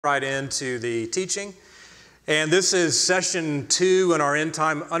Right into the teaching. And this is session 2 in our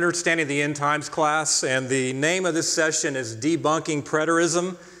Understanding the End Times class. And the name of this session is Debunking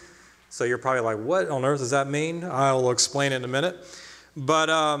Preterism. So you're probably like, what on earth does that mean? I'll explain it in a minute.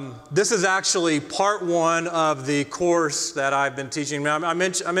 But this is actually part 1 of the course that I've been teaching. I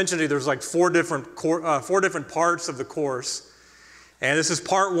mentioned to you there's like four different parts of the course. And this is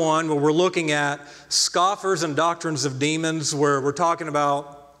part 1 where we're looking at scoffers and doctrines of demons, where we're talking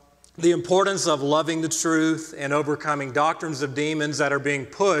about the importance of loving the truth and overcoming doctrines of demons that are being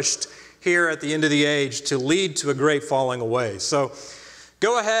pushed here at the end of the age to lead to a great falling away. So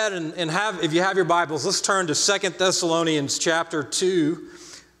go ahead and if you have your Bibles, let's turn to 2 Thessalonians chapter 2. 2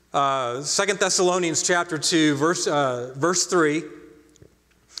 Thessalonians chapter 2, verse 3.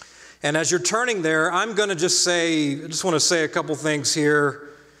 And as you're turning there, I'm going to just want to say a couple things here.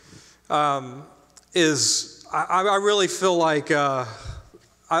 I really feel like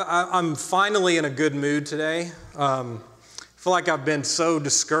I'm finally in a good mood today. I feel like I've been so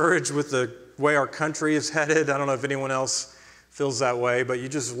discouraged with the way our country is headed. I don't know if anyone else feels that way, but you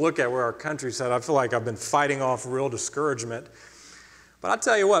just look at where our country's headed. I feel like I've been fighting off real discouragement. But I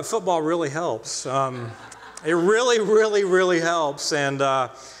tell you what, football really helps. It really helps. And I'm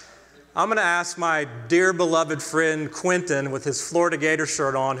going to ask my dear beloved friend Quentin with his Florida Gator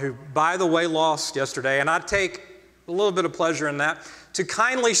shirt on, who, by the way, lost yesterday, and I take a little bit of pleasure in that, to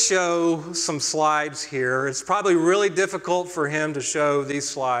kindly show some slides here. It's probably really difficult for him to show these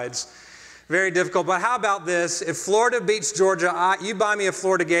slides. Very difficult. But how about this? If Florida beats Georgia, you buy me a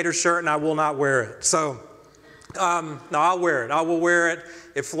Florida Gator shirt and I will not wear it. So, no, I'll wear it. I will wear it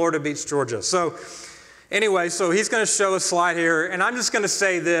if Florida beats Georgia. So, anyway, so he's going to show a slide here. And I'm just going to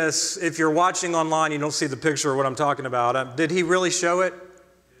say this. If you're watching online, you don't see the picture of what I'm talking about. Did he really show it?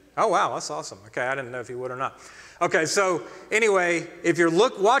 Oh, wow, that's awesome. Okay, I didn't know if he would or not. Okay, so anyway, if you're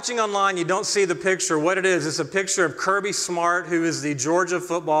watching online, you don't see the picture. What it is, it's a picture of Kirby Smart, who is the Georgia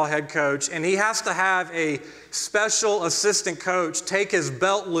football head coach, and he has to have a special assistant coach take his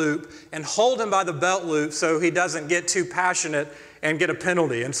belt loop and hold him by the belt loop so he doesn't get too passionate and get a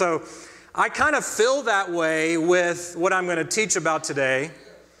penalty. And so I kind of feel that way with what I'm going to teach about today.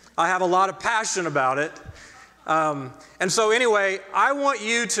 I have a lot of passion about it. And so anyway, I want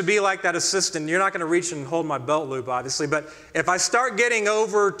you to be like that assistant. You're not going to reach and hold my belt loop, obviously, but if I start getting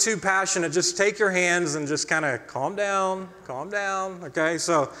over too passionate, just take your hands and just kind of calm down, okay?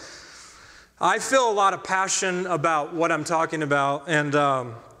 So I feel a lot of passion about what I'm talking about, and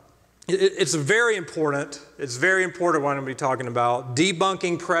it's very important. It's very important what I'm going to be talking about,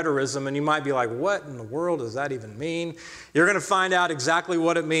 debunking preterism, and you might be like, what in the world does that even mean? You're going to find out exactly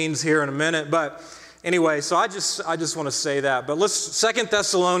what it means here in a minute, but anyway, so I just want to say that. But let's 2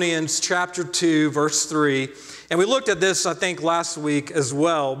 Thessalonians chapter 2, verse 3. And we looked at this, I think, last week as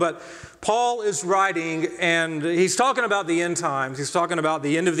well. But Paul is writing, and he's talking about the end times. He's talking about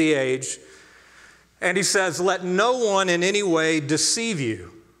the end of the age. And he says, let no one in any way deceive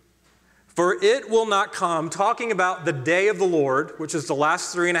you, for it will not come, talking about the day of the Lord, which is the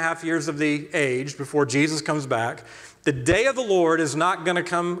last 3.5 years of the age before Jesus comes back. The day of the Lord is not going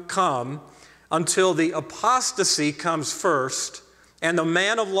to come until the apostasy comes first, and the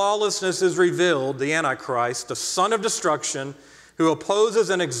man of lawlessness is revealed, the Antichrist, the son of destruction, who opposes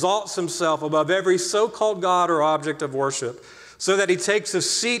and exalts himself above every so-called God or object of worship, so that he takes his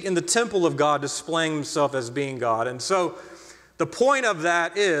seat in the temple of God, displaying himself as being God. And so the point of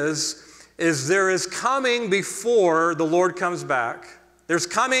that is there is coming before the Lord comes back. There's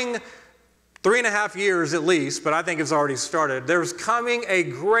coming 3.5 years at least, but I think it's already started. There's coming a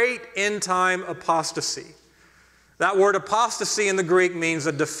great end time apostasy. That word apostasy in the Greek means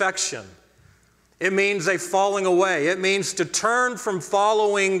a defection. It means a falling away. It means to turn from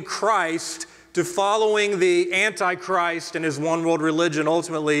following Christ to following the Antichrist and his one world religion,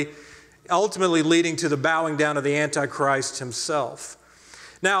 ultimately leading to the bowing down of the Antichrist himself.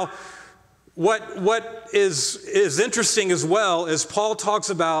 Now, what is interesting as well is Paul talks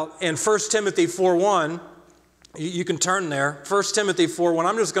about in 1 Timothy 4:1, you can turn there, 1 Timothy 4:1,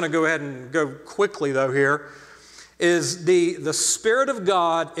 I'm just going to go ahead and go quickly though here, is the Spirit of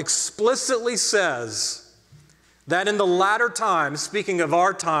God explicitly says that in the latter time, speaking of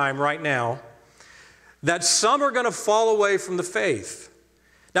our time right now, that some are going to fall away from the faith.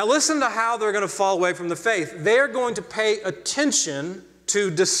 Now listen to how they're going to fall away from the faith. They're going to pay attention to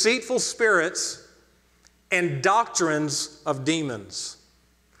deceitful spirits and doctrines of demons.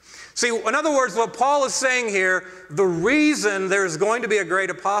 See, in other words, what Paul is saying here, the reason there's going to be a great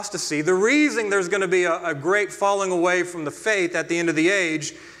apostasy, the reason there's going to be a great falling away from the faith at the end of the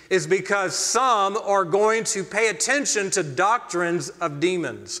age, is because some are going to pay attention to doctrines of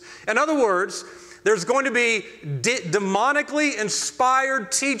demons. In other words, there's going to be demonically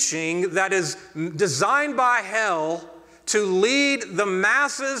inspired teaching that is designed by hell to lead the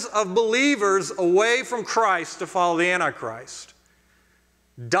masses of believers away from Christ to follow the Antichrist.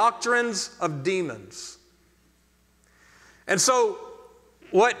 Doctrines of demons. And so,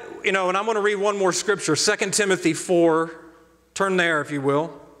 and I'm going to read one more scripture, 2 Timothy 4. Turn there, if you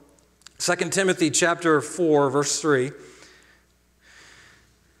will. 2 Timothy chapter 4, verse 3.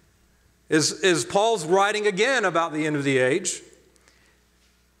 Is Paul's writing again about the end of the age.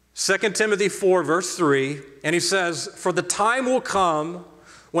 2 Timothy 4, verse 3, and he says, "For the time will come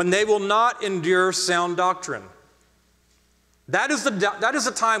when they will not endure sound doctrine." That is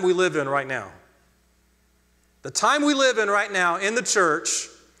the time we live in right now. The time we live in right now in the church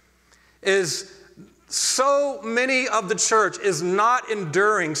is so many of the church is not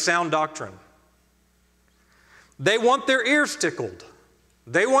enduring sound doctrine. They want their ears tickled.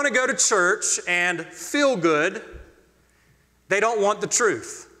 They want to go to church and feel good. They don't want the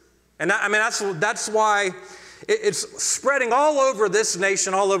truth. And that's why it's spreading all over this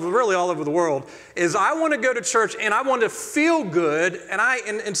nation, really all over the world, is I want to go to church and I want to feel good and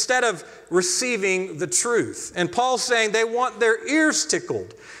instead of receiving the truth. And Paul's saying they want their ears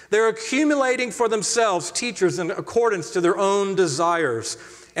tickled. They're accumulating for themselves teachers in accordance to their own desires.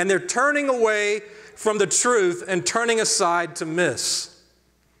 And they're turning away from the truth and turning aside to myths.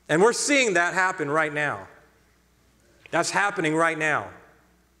 And we're seeing that happen right now. That's happening right now.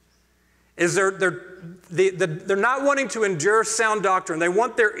 They're not wanting to endure sound doctrine. They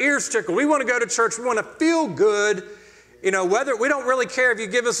want their ears tickled. We want to go to church. We want to feel good. Whether we don't really care if you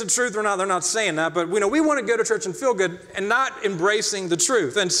give us the truth or not. They're not saying that, but we want to go to church and feel good and not embracing the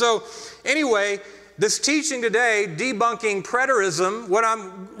truth. And so, anyway, this teaching today, debunking preterism, what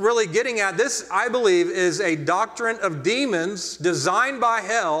I'm really getting at, this, I believe, is a doctrine of demons designed by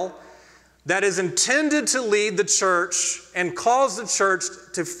hell that is intended to lead the church and cause the church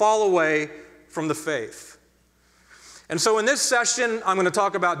to fall away from the faith. And so in this session, I'm going to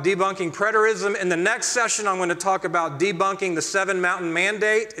talk about debunking preterism. In the next session, I'm going to talk about debunking the Seven Mountain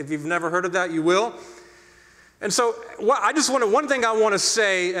Mandate. If you've never heard of that, you will. And so one thing I want to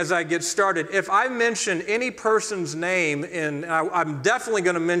say as I get started, if I mention any person's name, I'm definitely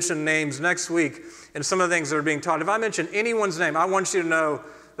going to mention names next week and some of the things that are being taught. If I mention anyone's name, I want you to know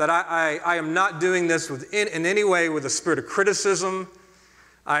that I am not doing this in any way with a spirit of criticism.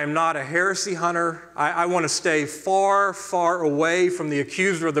 I am not a heresy hunter. I want to stay far, far away from the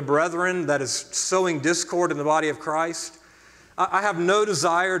accuser of the brethren that is sowing discord in the body of Christ. I have no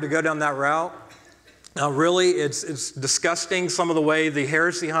desire to go down that route. Now, really, it's disgusting some of the way the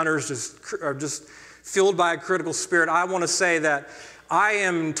heresy hunters are just fueled by a critical spirit. I want to say that I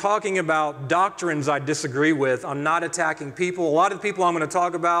am talking about doctrines I disagree with. I'm not attacking people. A lot of the people I'm going to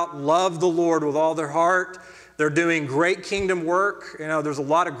talk about love the Lord with all their heart. They're doing great kingdom work. There's a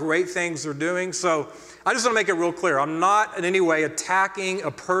lot of great things they're doing. So I just want to make it real clear. I'm not in any way attacking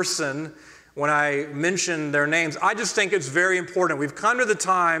a person when I mention their names. I just think it's very important. We've come to the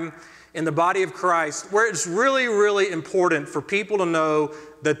time in the body of Christ where it's really, really important for people to know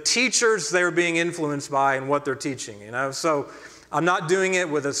the teachers they're being influenced by and what they're teaching. So I'm not doing it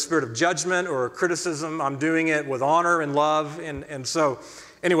with a spirit of judgment or criticism. I'm doing it with honor and love. And so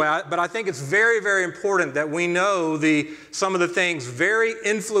anyway, but I think it's very, very important that we know some of the things very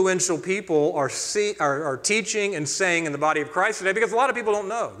influential people are teaching and saying in the body of Christ today, because a lot of people don't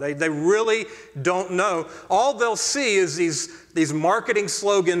know. They really don't know. All they'll see is these marketing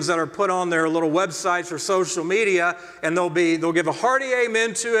slogans that are put on their little websites or social media, and they'll give a hearty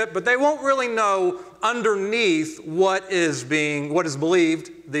amen to it, but they won't really know underneath what is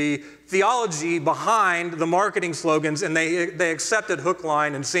believed, the theology behind the marketing slogans, and they accept it hook,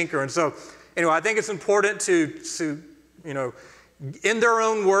 line, and sinker. And so, anyway, I think it's important to in their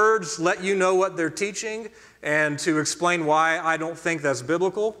own words, let you know what they're teaching and to explain why I don't think that's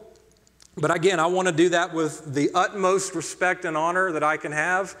biblical. But again, I want to do that with the utmost respect and honor that I can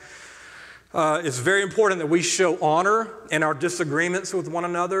have. It's very important that we show honor in our disagreements with one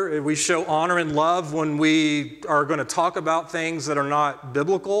another. We show honor and love when we are going to talk about things that are not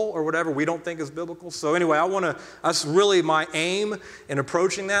biblical or whatever we don't think is biblical. So anyway, that's really my aim in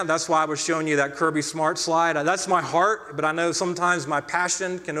approaching that. That's why I was showing you that Kirby Smart slide. That's my heart, but I know sometimes my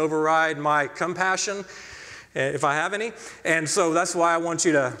passion can override my compassion, if I have any. And so that's why I want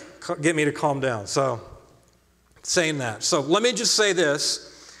you to get me to calm down. So saying that. So let me just say this.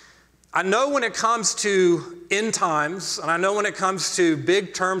 I know when it comes to end times, and I know when it comes to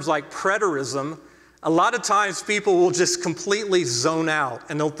big terms like preterism, a lot of times people will just completely zone out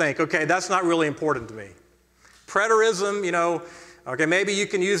and they'll think, okay, that's not really important to me. Preterism, okay, maybe you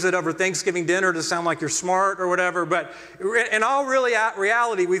can use it over Thanksgiving dinner to sound like you're smart or whatever, but in all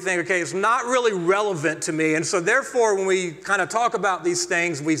reality, we think, okay, it's not really relevant to me. And so therefore, when we kind of talk about these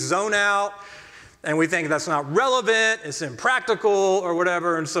things, we zone out and we think that's not relevant, it's impractical or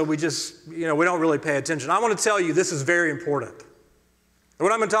whatever. And so we just, we don't really pay attention. I want to tell you, this is very important.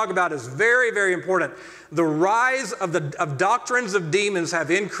 What I'm going to talk about is very, very important. The rise of doctrines of demons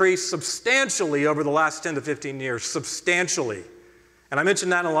have increased substantially over the last 10 to 15 years, substantially. And I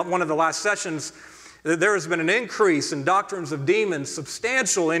mentioned that in one of the last sessions, that there has been an increase in doctrines of demons,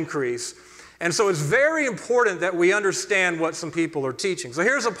 substantial increase. And so it's very important that we understand what some people are teaching. So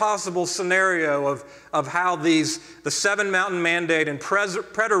here's a possible scenario of how the seven mountain mandate and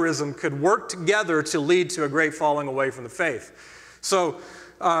preterism could work together to lead to a great falling away from the faith. So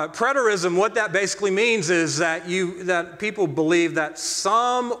preterism, what that basically means is that people believe that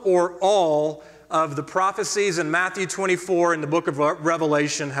some or all of the prophecies in Matthew 24 and the book of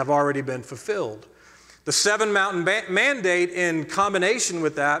Revelation have already been fulfilled. The seven mountain mandate in combination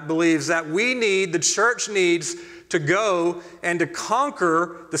with that believes that the church needs to go and to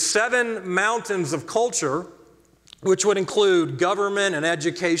conquer the seven mountains of culture, which would include government and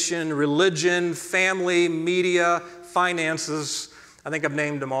education, religion, family, media, finances. I think I've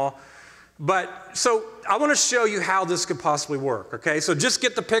named them all. But so I want to show you how this could possibly work, okay? So just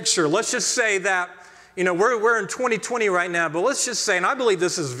get the picture. Let's just say that, we're in 2020 right now, but let's just say, and I believe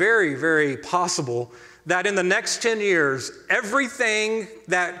this is very, very possible, that in the next 10 years, everything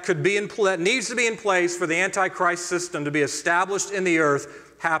that needs to be in place for the Antichrist system to be established in the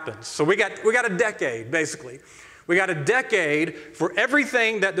earth happens. So we got a decade, basically. We got a decade for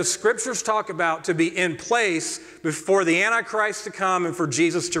everything that the scriptures talk about to be in place before the Antichrist to come and for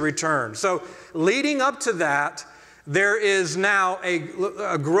Jesus to return. So leading up to that, there is now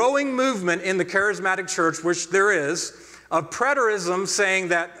a growing movement in the charismatic church, which there is, of preterism, saying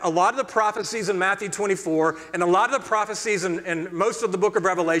that a lot of the prophecies in Matthew 24 and a lot of the prophecies in most of the book of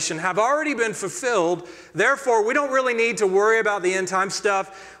Revelation have already been fulfilled. Therefore, we don't really need to worry about the end time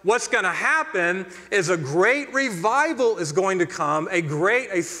stuff. What's going to happen is a great revival is going to come, a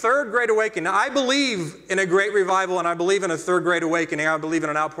third great awakening. Now, I believe in a great revival and I believe in a third great awakening. I believe in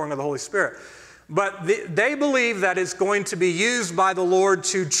an outpouring of the Holy Spirit. But they believe that it's going to be used by the Lord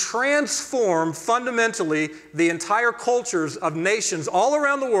to transform fundamentally the entire cultures of nations all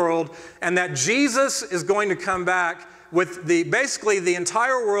around the world, and that Jesus is going to come back with basically the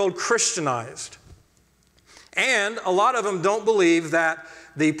entire world Christianized. And a lot of them don't believe that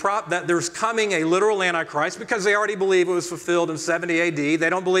there's coming a literal Antichrist because they already believe it was fulfilled in 70 AD. They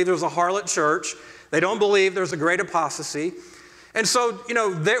don't believe there's a harlot church. They don't believe there's a great apostasy. And so,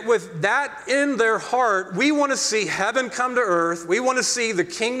 with that in their heart, we want to see heaven come to earth. We want to see the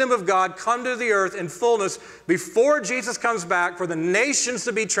kingdom of God come to the earth in fullness before Jesus comes back for the nations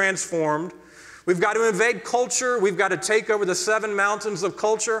to be transformed. We've got to invade culture. We've got to take over the seven mountains of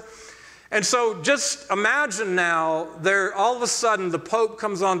culture. And so just imagine now, all of a sudden the Pope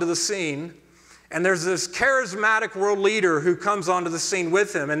comes onto the scene, and there's this charismatic world leader who comes onto the scene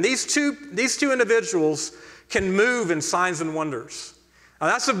with him. And these two individuals can move in signs and wonders. Now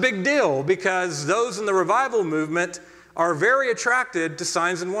that's a big deal because those in the revival movement are very attracted to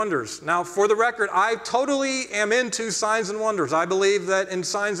signs and wonders. Now, for the record, I totally am into signs and wonders. I believe that in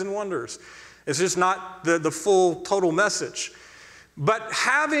signs and wonders. It's just not the full, total message. But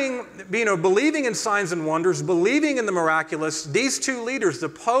believing in signs and wonders, believing in the miraculous, these two leaders, the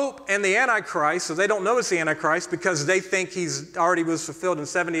Pope and the Antichrist, so they don't know it's the Antichrist because they think he's already was fulfilled in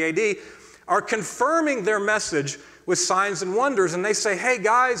 70 AD, are confirming their message with signs and wonders. And they say, hey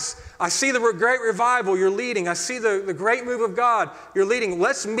guys, I see the great revival you're leading. I see the great move of God you're leading.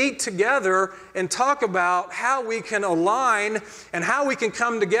 Let's meet together and talk about how we can align and how we can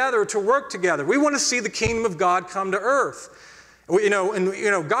come together to work together. We want to see the kingdom of God come to earth. We're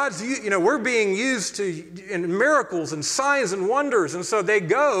being used in miracles and signs and wonders. And so they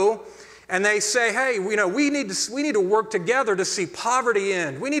go and they say, hey, we need to work together to see poverty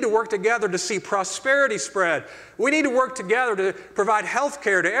end. We need to work together to see prosperity spread. We need to work together to provide health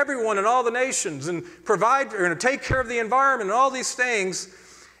care to everyone in all the nations and take care of the environment and all these things.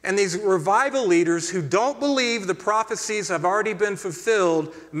 And these revival leaders who don't believe the prophecies have already been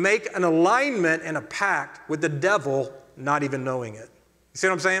fulfilled make an alignment and a pact with the devil, not even knowing it. You see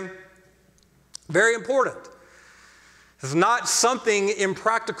what I'm saying? Very important. It's not something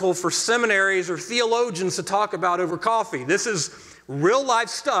impractical for seminaries or theologians to talk about over coffee. This is real life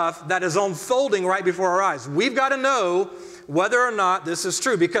stuff that is unfolding right before our eyes. We've got to know whether or not this is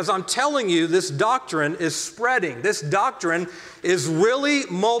true, because I'm telling you this doctrine is spreading. This doctrine is really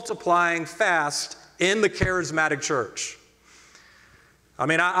multiplying fast in the charismatic church. I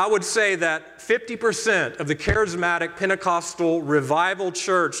mean, I would say that 50% of the charismatic Pentecostal revival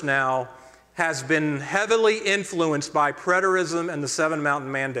church now has been heavily influenced by preterism and the Seven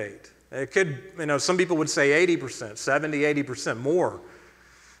Mountain Mandate. It could, some people would say 80%, 70, 80% more.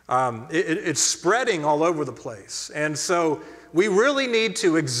 It's spreading all over the place. And so we really need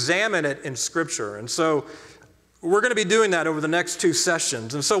to examine it in Scripture. And so we're going to be doing that over the next 2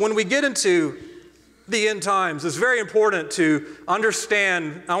 sessions. And so when we get into the end times, it's very important to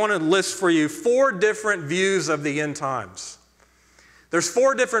understand. I want to list for you 4 different views of the end times. There's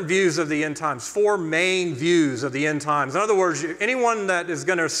 4 different views of the end times, 4 main views of the end times. In other words, anyone that is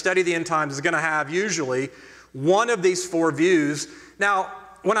going to study the end times is going to have usually one of these 4 views. Now,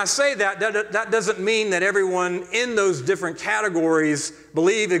 when I say that doesn't mean that everyone in those different categories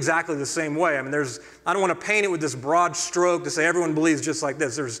believe exactly the same way. I mean, I don't want to paint it with this broad stroke to say everyone believes just like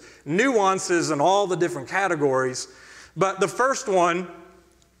this. There's nuances in all the different categories. But the first one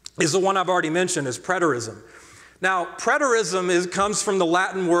is the one I've already mentioned, is preterism. Now, preterism comes from the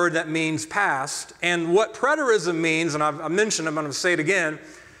Latin word that means past. And what preterism means, and I mentioned it, I'm going to say it again,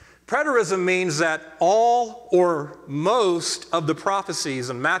 preterism means that all or most of the prophecies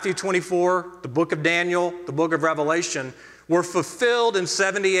in Matthew 24, the book of Daniel, the book of Revelation, were fulfilled in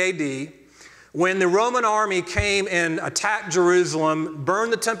 70 AD when the Roman army came and attacked Jerusalem,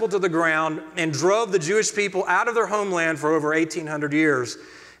 burned the temple to the ground, and drove the Jewish people out of their homeland for over 1,800 years.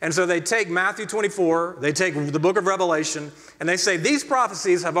 And so they take Matthew 24, they take the book of Revelation, and they say these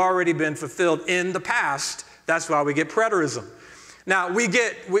prophecies have already been fulfilled in the past. That's why we get preterism. Now, we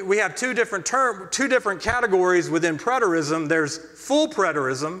have two different categories within preterism. There's full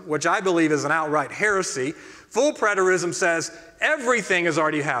preterism, which I believe is an outright heresy. Full preterism says everything has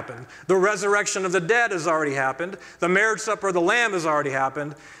already happened. The resurrection of the dead has already happened. The marriage supper of the Lamb has already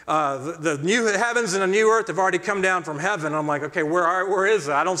happened. The new heavens and the new earth have already come down from heaven. I'm like, okay, where is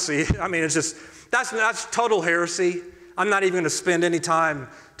it? I don't see it. I mean, it's just, that's total heresy. I'm not even going to spend any time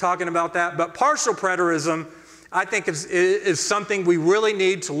talking about that. But partial preterism, I think is something we really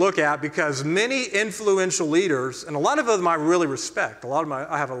need to look at, because many influential leaders, and a lot of them I really respect,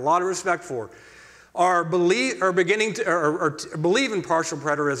 I have a lot of respect for, believe in partial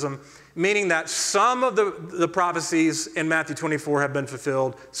preterism, meaning that some of the prophecies in Matthew 24 have been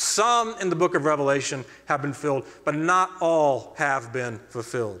fulfilled, some in the book of Revelation have been fulfilled, but not all have been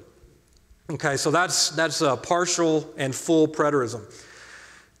fulfilled. Okay, so that's partial and full preterism.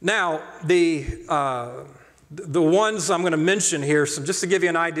 Now, the ones I'm going to mention here, so just to give you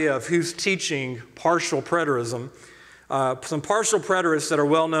an idea of who's teaching partial preterism, some partial preterists that are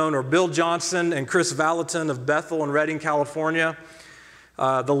well known are Bill Johnson and Chris Valentin of Bethel and Redding, California.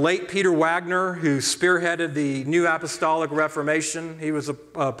 The late Peter Wagner, who spearheaded the New Apostolic Reformation, he was a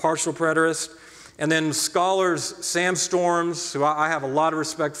partial preterist. And then scholars Sam Storms, who I have a lot of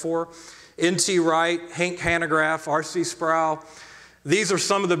respect for, N.T. Wright, Hank Hanegraaff, R.C. Sproul. These are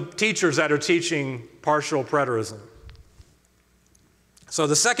some of the teachers that are teaching partial preterism. So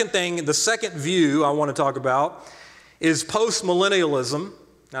the second view I want to talk about is postmillennialism.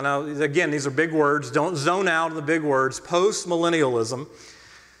 Now, again, these are big words. Don't zone out on the big words. Postmillennialism.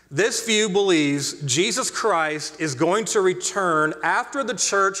 This view believes Jesus Christ is going to return after the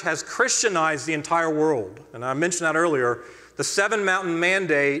church has Christianized the entire world. And I mentioned that earlier. The Seven Mountain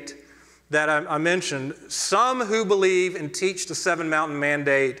Mandate that I mentioned, some who believe and teach the Seven Mountain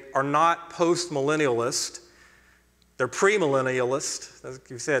Mandate are not post-millennialist. They're premillennialist. As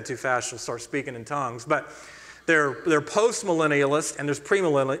you said too fast, you'll start speaking in tongues. But they're post-millennialist and there's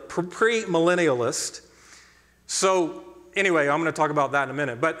premillennialist. So anyway, I'm going to talk about that in a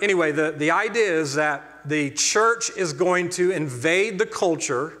minute. But anyway, the idea is that the church is going to invade the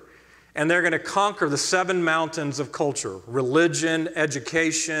culture, and they're going to conquer the 7 mountains of culture: religion,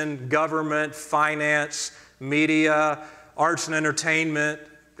 education, government, finance, media, arts and entertainment.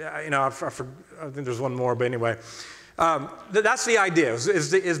 I think there's one more, but anyway. That's the idea,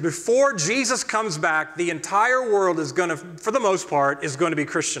 is before Jesus comes back, the entire world is going to, for the most part, is going to be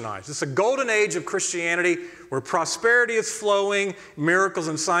Christianized. It's a golden age of Christianity where prosperity is flowing, miracles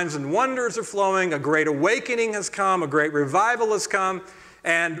and signs and wonders are flowing, a great awakening has come, a great revival has come,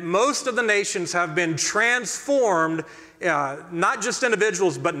 and most of the nations have been transformed, not just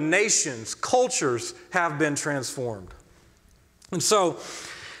individuals, but nations, cultures have been transformed. And so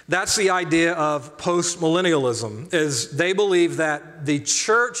That's the idea of postmillennialism, is they believe that the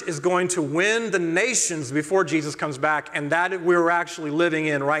church is going to win the nations before Jesus comes back, and that we're actually living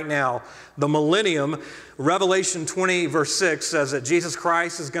in right now, the millennium. Revelation 20 verse 6 says that Jesus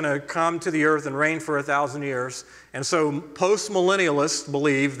Christ is going to come to the earth and reign for 1,000 years. And so postmillennialists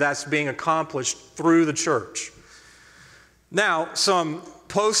believe that's being accomplished through the church. Now, some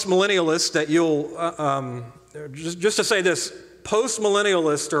postmillennialists that you'll, just to say this,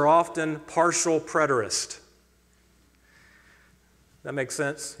 postmillennialists are often partial preterist. That makes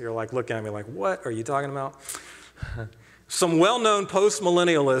sense? You're like looking at me like, what are you talking about? Some well-known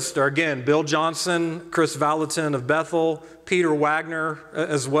postmillennialists are, again, Bill Johnson, Chris Valentin of Bethel, Peter Wagner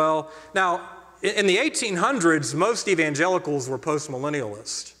as well. Now, in the 1800s, most evangelicals were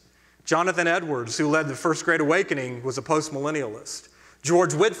postmillennialists. Jonathan Edwards, who led the First Great Awakening, was a postmillennialist.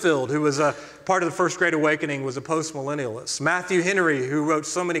 George Whitefield, who was a part of the First Great Awakening, was a postmillennialist. Matthew Henry, who wrote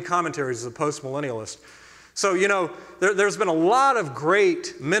so many commentaries, is a postmillennialist. So, you know, there's been a lot of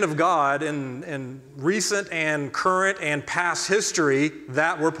great men of God in recent and current and past history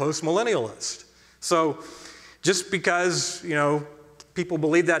that were postmillennialists. So just because, you know, people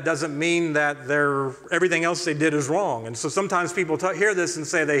believe that doesn't mean that everything else they did is wrong. And so sometimes people hear this and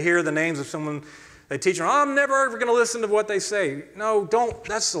say they hear the names of someone they teach them, I'm never ever going to listen to what they say. No, don't.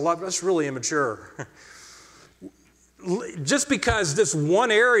 That's really immature. Just because this one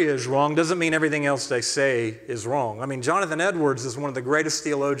area is wrong doesn't mean everything else they say is wrong. I mean, Jonathan Edwards is one of the greatest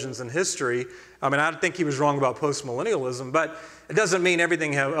theologians in history. I mean, I think he was wrong about postmillennialism, but it doesn't mean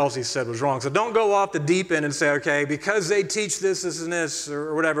everything else he said was wrong. So don't go off the deep end and say, okay, because they teach this, this, and this,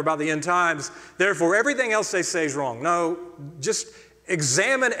 or whatever about the end times, therefore everything else they say is wrong. No, just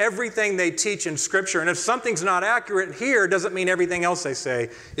examine everything they teach in Scripture, and if something's not accurate here, doesn't mean everything else they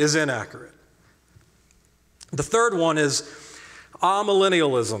say is inaccurate. The third one is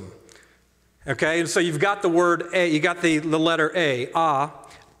amillennialism. Okay, and so you've got the word A, you got the letter A,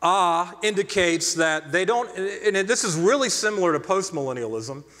 indicates that they don't, and this is really similar to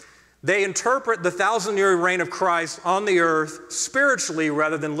postmillennialism, they interpret the 1,000-year reign of Christ on the earth spiritually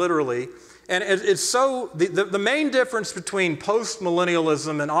rather than literally. And it's so, the main difference between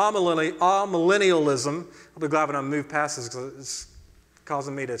postmillennialism and amillennialism, I'll be glad when I move past this because it's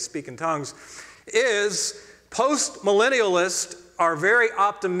causing me to speak in tongues, is postmillennialists are very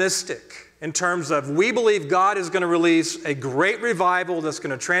optimistic in terms of we believe God is going to release a great revival that's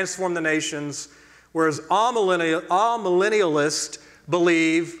going to transform the nations, whereas amillennialists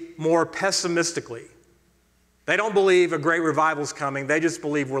believe more pessimistically. They don't believe a great revival is coming. They just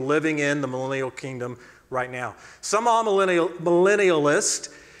believe we're living in the millennial kingdom right now. Some millennialists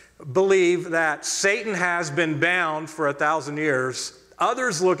believe that Satan has been bound for 1,000 years.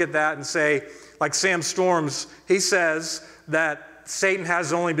 Others look at that and say, like Sam Storms, he says that Satan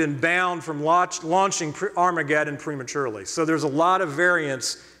has only been bound from launching Armageddon prematurely. So there's a lot of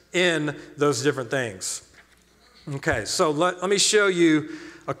variance in those different things. Okay, so let me show you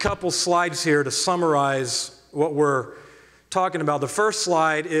a couple slides here to summarize what we're talking about. The first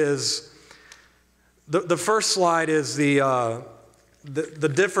slide is the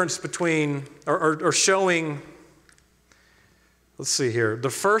difference between or showing. Let's see here. The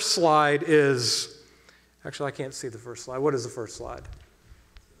first slide is actually I can't see the first slide. What is the first slide?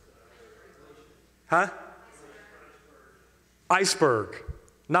 Huh? Iceberg,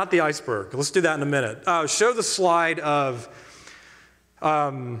 not the iceberg. Let's do that in a minute. Show the slide of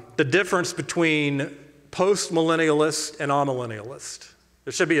the difference between postmillennialist and amillennialist.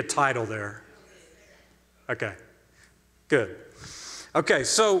 There should be a title there. Okay, good. Okay,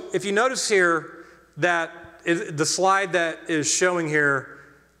 so if you notice here that the slide that is showing here,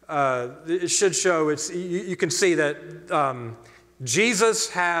 it should show, you can see that Jesus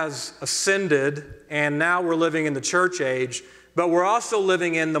has ascended and now we're living in the church age, but we're also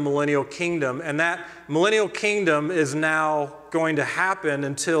living in the millennial kingdom, and that millennial kingdom is now going to happen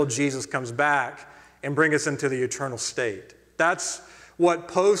until Jesus comes back and bring us into the eternal state. That's what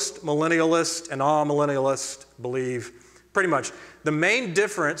post-millennialists and all-millennialists believe pretty much. The main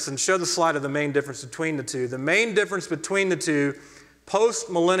difference, and show the slide of the main difference between the two. The main difference between the two,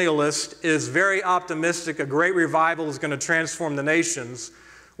 post-millennialist is very optimistic, a great revival is going to transform the nations,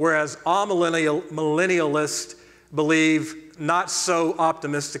 whereas all-millennialists believe not so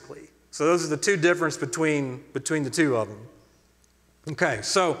optimistically. So those are the two differences between the two of them. Okay,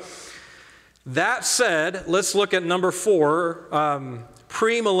 so that said, let's look at number 4,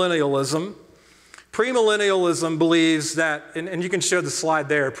 premillennialism. Premillennialism believes that, and you can show the slide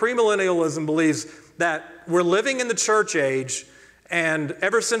there, premillennialism believes that we're living in the church age And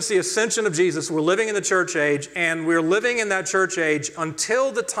ever since the ascension of Jesus, we're living in the church age, and we're living in that church age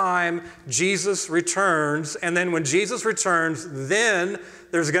until the time Jesus returns. And then when Jesus returns, then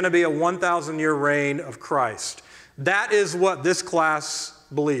there's going to be a 1,000-year reign of Christ. That is what this class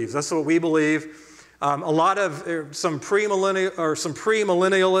believes. That's what we believe. A lot of some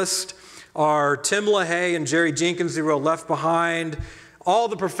premillennialists are Tim LaHaye and Jerry Jenkins, who wrote Left Behind. All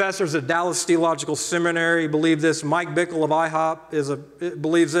the professors at Dallas Theological Seminary believe this. Mike Bickle of IHOP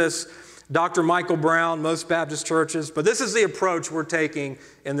believes this. Dr. Michael Brown, most Baptist churches. But this is the approach we're taking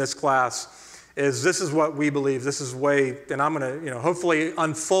in this class. This is what we believe. This is and I'm going to, hopefully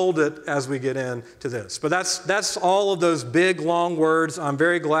unfold it as we get into this. But that's all of those big, long words. I'm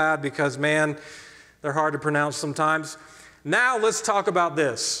very glad because, man, they're hard to pronounce sometimes. Now let's talk about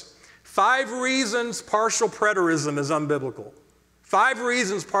this. 5 reasons partial preterism is unbiblical. 5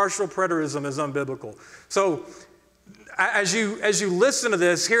 reasons partial preterism is unbiblical. So as you listen to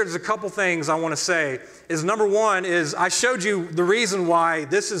this, here's a couple things I want to say. Number one is I showed you the reason why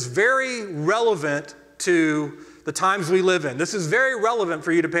this is very relevant to the times we live in. This is very relevant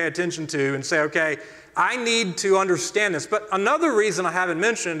for you to pay attention to and say, okay, I need to understand this. But another reason I haven't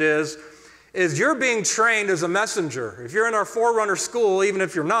mentioned is you're being trained as a messenger. If you're in our Forerunner School, even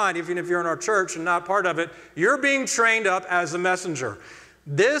if you're not, even if you're in our church and not part of it, you're being trained up as a messenger.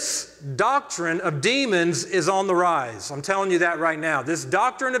 This doctrine of demons is on the rise. I'm telling you that right now. This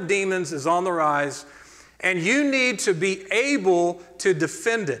doctrine of demons is on the rise, and you need to be able to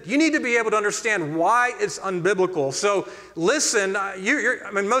defend it. You need to be able to understand why it's unbiblical. So listen,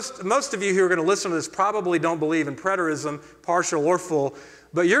 most of you who are going to listen to this probably don't believe in preterism, partial or full.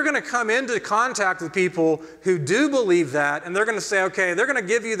 But you're going to come into contact with people who do believe that, and they're going to say, okay, they're going to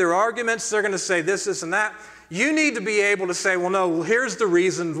give you their arguments. They're going to say this, this, and that. You need to be able to say, well, no, here's the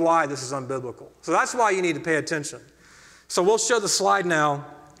reason why this is unbiblical. So that's why you need to pay attention. So we'll show the slide now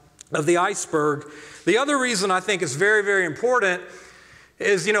of the iceberg. The other reason I think is very, very important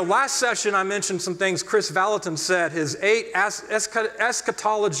is, last session I mentioned some things Chris Valentin said, his 8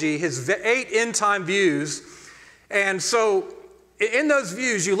 eschatology, his 8 end-time views. And so in those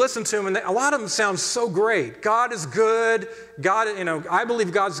views, you listen to them, and a lot of them sound so great. God is good. I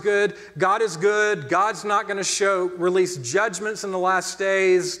believe God's good. God is good. God's not going to release judgments in the last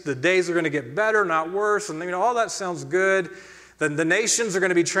days. The days are going to get better, not worse. And all that sounds good. The nations are going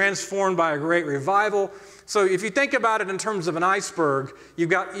to be transformed by a great revival. So if you think about it in terms of an iceberg,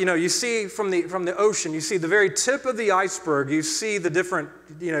 you've got, you see from the ocean, you see the very tip of the iceberg. You see the different,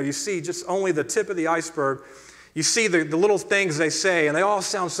 you see just only the tip of the iceberg. You see the little things they say, and they all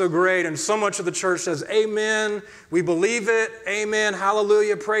sound so great, and so much of the church says, amen, we believe it, amen,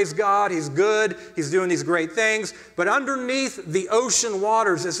 hallelujah, praise God, He's good, He's doing these great things. But underneath the ocean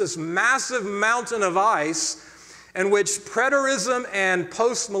waters is this massive mountain of ice in which preterism and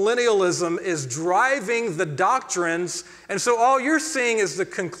postmillennialism is driving the doctrines, and so all you're seeing is the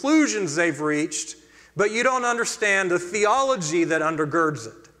conclusions they've reached, but you don't understand the theology that undergirds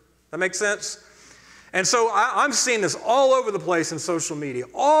it. That make sense? And so I'm seeing this all over the place in social media,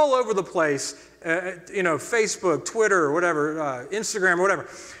 all over the place, Facebook, Twitter, whatever, Instagram, or whatever,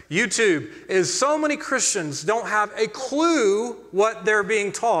 YouTube, is so many Christians don't have a clue what they're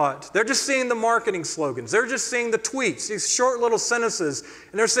being taught. They're just seeing the marketing slogans. They're just seeing the tweets, these short little sentences,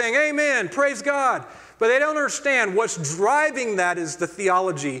 and they're saying, amen, praise God. But they don't understand what's driving that is the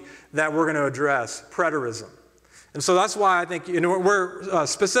theology that we're going to address, preterism. And so that's why I think we're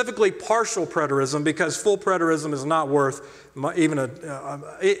specifically partial preterism, because full preterism is not worth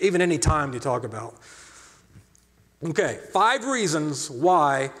even any time to talk about. Okay, 5 reasons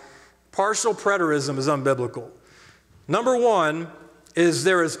why partial preterism is unbiblical. Number 1 is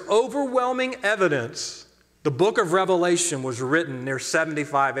there is overwhelming evidence the book of Revelation was written near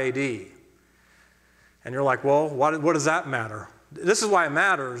 75 AD. And you're like, well, what does that matter? This is why it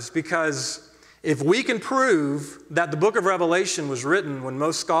matters, because if we can prove that the book of Revelation was written when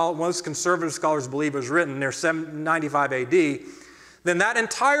most conservative scholars believe it was written near 95 AD, then that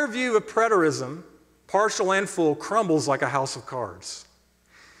entire view of preterism, partial and full, crumbles like a house of cards.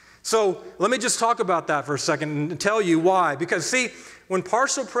 So let me just talk about that for a second and tell you why. Because see, when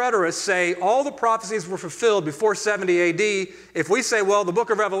partial preterists say all the prophecies were fulfilled before 70 AD, if we say, well, the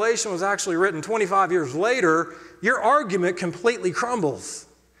book of Revelation was actually written 25 years later, your argument completely crumbles.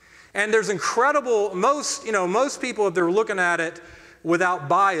 And there's most people, if they're looking at it without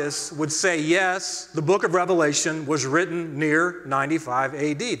bias, would say, yes, the book of Revelation was written near 95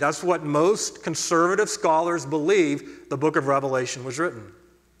 AD. That's what most conservative scholars believe the book of Revelation was written.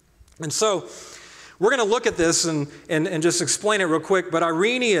 And so we're going to look at this and just explain it real quick. But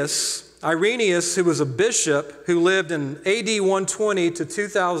Irenaeus Irenaeus, who was a bishop who lived in AD 120 to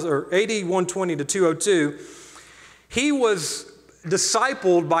 2000, or AD 120 to 202, he was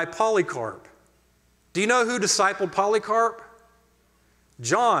discipled by Polycarp. Do you know who discipled Polycarp?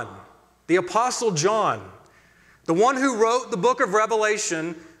 John, the Apostle John. The one who wrote the book of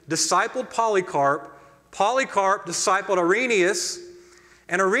Revelation discipled Polycarp. Polycarp discipled Irenaeus.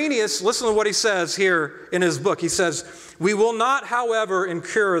 And Irenaeus, listen to what he says here in his book. He says, "We will not, however,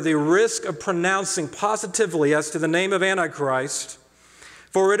 incur the risk of pronouncing positively as to the name of Antichrist,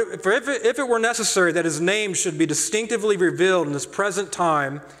 for if it were necessary that his name should be distinctively revealed in this present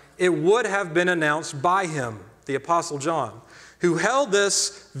time, it would have been announced by him," the Apostle John, "who held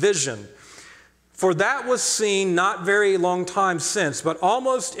this vision. For that was seen not very long time since, but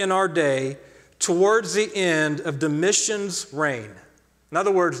almost in our day, towards the end of Domitian's reign." In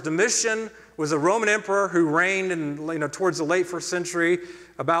other words, Domitian was a Roman emperor who reigned in, towards the late 1st century,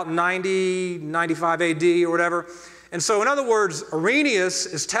 about 90, 95 AD or whatever. And so, in other words, Irenaeus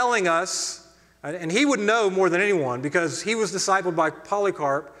is telling us, and he would know more than anyone because he was discipled by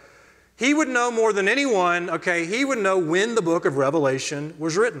Polycarp. He would know more than anyone, he would know when the book of Revelation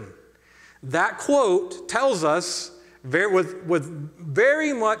was written. That quote tells us with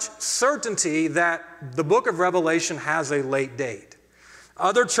very much certainty that the book of Revelation has a late date.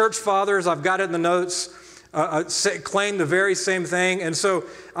 Other church fathers, I've got it in the notes, claim the very same thing. And so,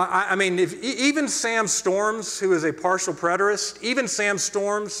 even Sam Storms, who is a partial preterist, even Sam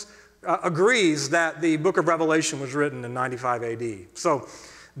Storms agrees that the book of Revelation was written in 95 AD. So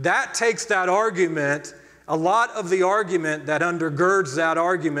that takes that argument, a lot of the argument that undergirds that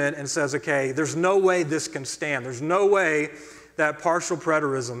argument and says, there's no way this can stand. There's no way that partial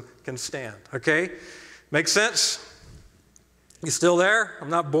preterism can stand. Make sense? You still there? I'm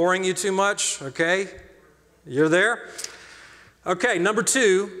not boring you too much, You're there? Number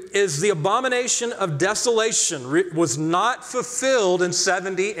 2 is the abomination of desolation was not fulfilled in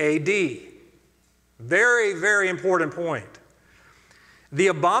 70 AD. Very, very important point. The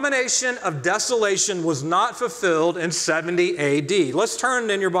abomination of desolation was not fulfilled in 70 AD. Let's turn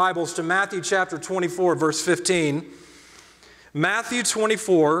in your Bibles to Matthew chapter 24, verse 15. Matthew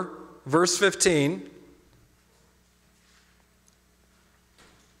 24, verse 15.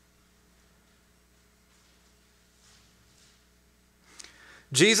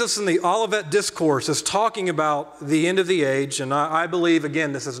 Jesus in the Olivet Discourse is talking about the end of the age, and I believe,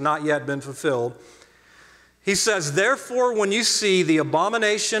 again, this has not yet been fulfilled. He says, "Therefore, when you see the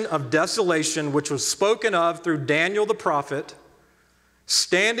abomination of desolation, which was spoken of through Daniel the prophet,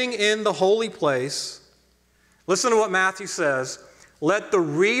 standing in the holy place," listen to what Matthew says, "let the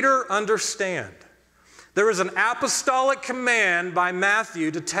reader understand." There is an apostolic command by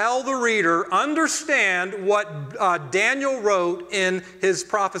Matthew to tell the reader, understand what Daniel wrote in his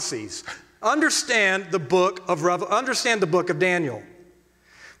prophecies. Understand the book of Daniel.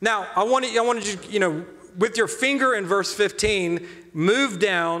 Now, I wanted you, with your finger in verse 15, move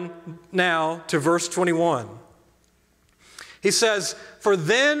down now to verse 21. He says, "For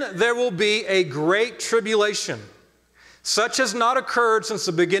then there will be a great tribulation, such has not occurred since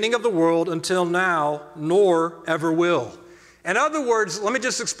the beginning of the world until now, nor ever will." In other words, let me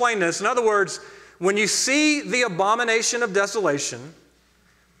just explain this. In other words, when you see the abomination of desolation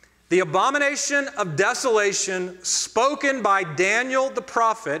spoken by Daniel the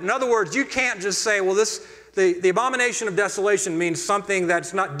prophet, in other words, you can't just say, well, the abomination of desolation means something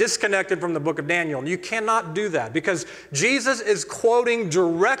that's not disconnected from the book of Daniel. You cannot do that because Jesus is quoting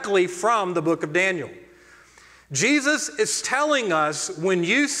directly from the book of Daniel. Jesus is telling us when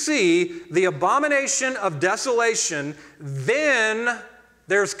you see the abomination of desolation, then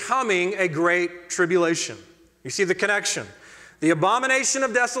there's coming a great tribulation. You see the connection. The abomination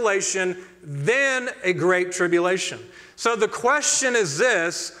of desolation, then a great tribulation. So the question is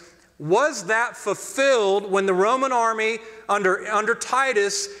this: was that fulfilled when the Roman army under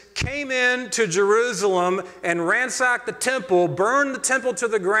Titus came into Jerusalem and ransacked the temple, burned the temple to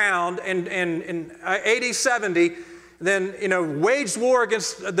the ground in AD 70, then waged war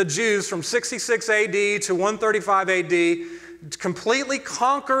against the Jews from 66 AD to 135 AD, completely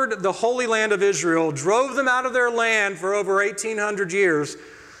conquered the Holy Land of Israel, drove them out of their land for over 1,800 years?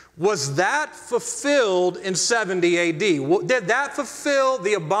 Was that fulfilled in 70 AD? Did that fulfill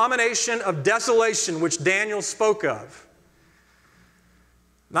the abomination of desolation which Daniel spoke of?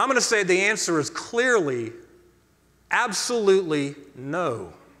 Now I'm going to say the answer is clearly, absolutely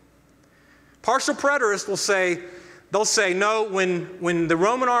no. Partial preterists will say, no, when the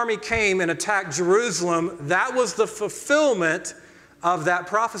Roman army came and attacked Jerusalem, that was the fulfillment of that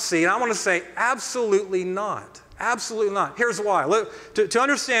prophecy. And I want to say absolutely not. Absolutely not. Here's why. To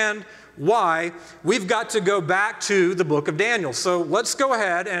understand why, we've got to go back to the book of Daniel. So let's go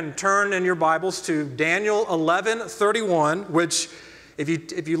ahead and turn in your Bibles to Daniel 11:31, which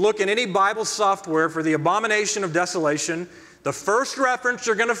if you look in any Bible software for the abomination of desolation, the first reference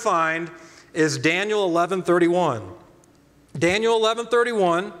you're going to find is Daniel 11:31. Daniel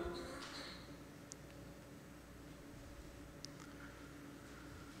 11:31.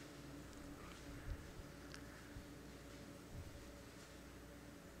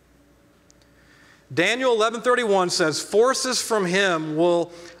 Daniel 11:31 says, "Forces from him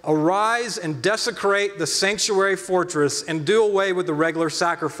will arise and desecrate the sanctuary fortress and do away with the regular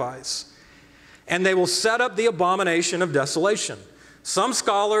sacrifice. And they will set up the abomination of desolation." Some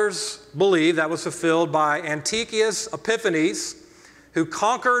scholars believe that was fulfilled by Antiochus Epiphanes, who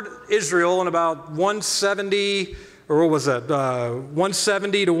conquered Israel in about 170, or what was that,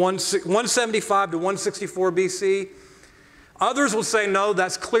 175 to 164 BC. Others will say, no,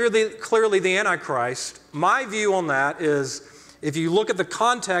 that's clearly the Antichrist. My view on that is, if you look at the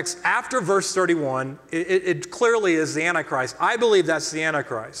context after verse 31, it clearly is the Antichrist. I believe that's the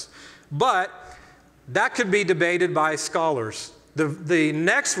Antichrist. But that could be debated by scholars. The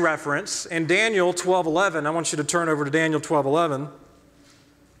next reference in Daniel 12:11, I want you to turn over to Daniel 12:11.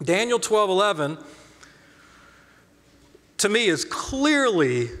 Daniel 12:11, to me, is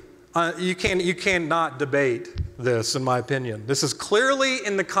clearly, you cannot debate this, in my opinion. This is clearly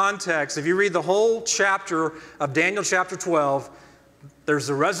in the context. If you read the whole chapter of Daniel chapter 12, there's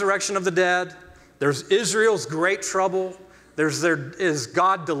the resurrection of the dead, there's Israel's great trouble,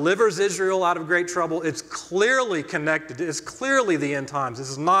 God delivers Israel out of great trouble. It's clearly connected. It's clearly the end times. This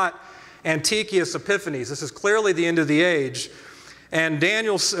is not Antiochus Epiphanes. This is clearly the end of the age. And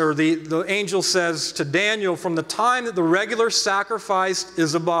Daniel, or the angel says to Daniel, from the time that the regular sacrifice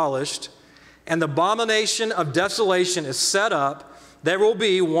is abolished and the abomination of desolation is set up, there will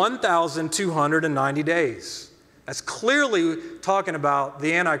be 1,290 days. That's clearly talking about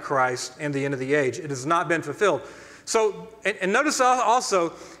the Antichrist and the end of the age. It has not been fulfilled. So, and notice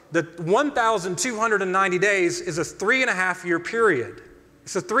also that 1,290 days is a 3.5-year period.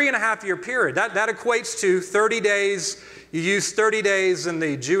 It's a 3.5-year period. That equates to 30 days. You use 30 days in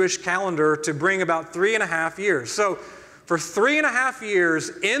the Jewish calendar to bring about 3.5 years. So for 3.5 years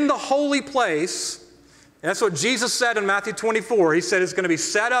in the holy place, that's what Jesus said in Matthew 24. He said it's going to be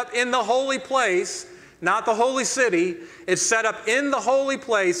set up in the holy place, not the holy city. It's set up in the holy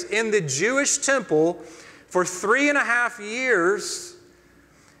place in the Jewish temple for 3.5 years.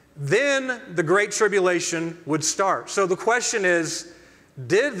 Then the Great Tribulation would start. So the question is,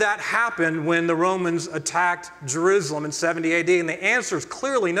 did that happen when the Romans attacked Jerusalem in 70 AD? And the answer is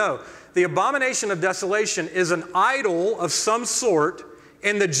clearly no. The abomination of desolation is an idol of some sort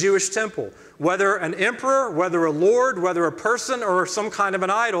in the Jewish temple. Whether an emperor, whether a lord, whether a person, or some kind of an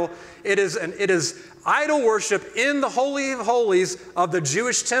idol, it is idol worship in the Holy of Holies of the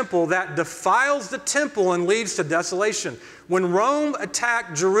Jewish temple that defiles the temple and leads to desolation. When Rome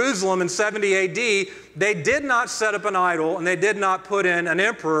attacked Jerusalem in 70 AD, they did not set up an idol and they did not put in an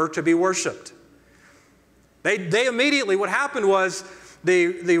emperor to be worshiped. They immediately, what happened was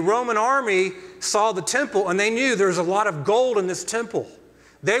the Roman army saw the temple and they knew there's a lot of gold in this temple.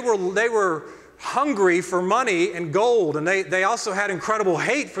 They were hungry for money and gold, and they also had incredible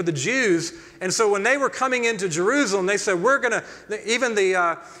hate for the Jews. And so when they were coming into Jerusalem, they said, even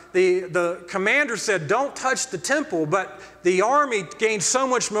the commander said, don't touch the temple. But the army gained so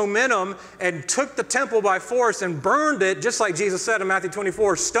much momentum and took the temple by force and burned it, just like Jesus said in Matthew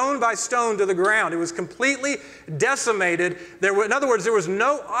 24, stone by stone to the ground. It was completely decimated. In other words, there was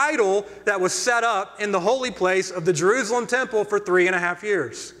no idol that was set up in the holy place of the Jerusalem temple for 3.5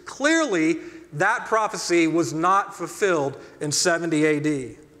 years. Clearly, that prophecy was not fulfilled in 70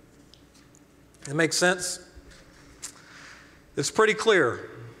 AD. It makes sense? It's pretty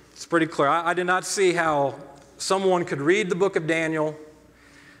clear. It's pretty clear. I did not see how someone could read the book of Daniel,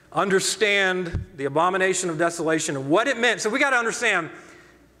 understand the abomination of desolation and what it meant. So we got to understand,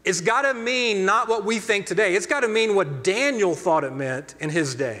 it's got to mean not what we think today. It's got to mean what Daniel thought it meant in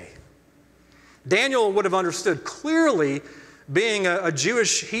his day. Daniel would have understood clearly, being a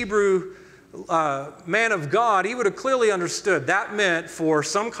Jewish Hebrew man of God, he would have clearly understood that meant for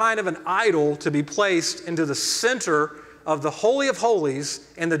some kind of an idol to be placed into the center of the Holy of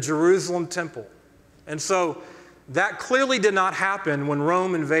Holies in the Jerusalem temple. And so that clearly did not happen when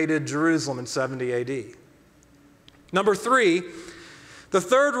Rome invaded Jerusalem in 70 AD. Number 3, the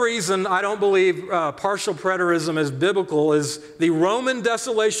third reason I don't believe partial preterism is biblical is the Roman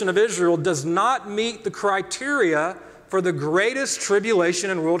desolation of Israel does not meet the criteria for the greatest tribulation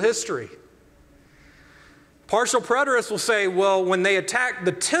in world history. Partial preterists will say, well, when they attacked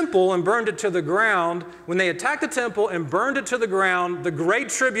the temple and burned it to the ground, the Great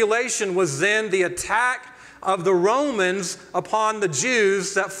Tribulation was then the attack of the Romans upon the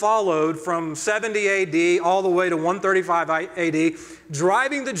Jews that followed from 70 AD all the way to 135 AD,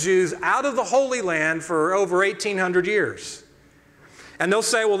 driving the Jews out of the Holy Land for over 1,800 years. And they'll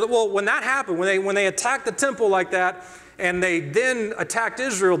say, well, when that happened, when they attacked the temple like that, and they then attacked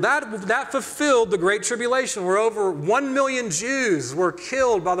Israel, that fulfilled the Great Tribulation, where over 1 million Jews were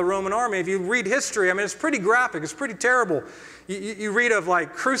killed by the Roman army. If you read history, I mean, it's pretty graphic, it's pretty terrible. You read of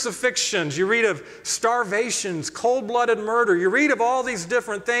like crucifixions, you read of starvations, cold-blooded murder, you read of all these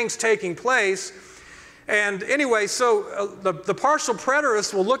different things taking place. And anyway, so the partial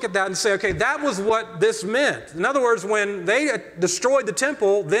preterists will look at that and say, okay, that was what this meant. In other words, when they destroyed the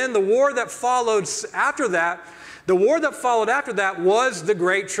temple, then the war that followed after that was the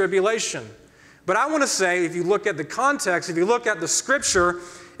Great Tribulation. But I want to say, if you look at the context, if you look at the Scripture,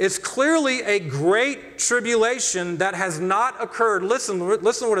 it's clearly a great tribulation that has not occurred. Listen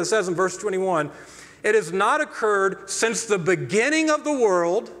to what it says in verse 21. It has not occurred since the beginning of the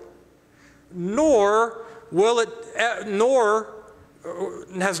world,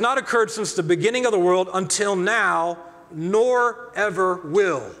 has not occurred since the beginning of the world until now, nor ever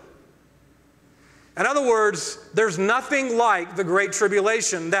will. In other words, there's nothing like the Great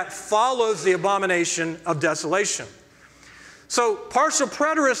Tribulation that follows the abomination of desolation. So partial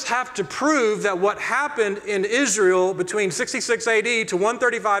preterists have to prove that what happened in Israel between 66 AD to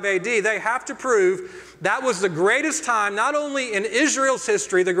 135 AD, they have to prove that was the greatest time, not only in Israel's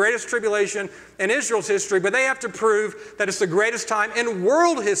history, the greatest tribulation in Israel's history, but they have to prove that it's the greatest time in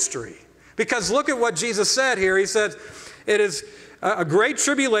world history. Because look at what Jesus said here. He said, it is a great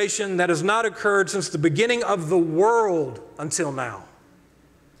tribulation that has not occurred since the beginning of the world until now.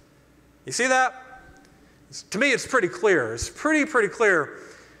 You see that? To me, it's pretty clear. It's pretty clear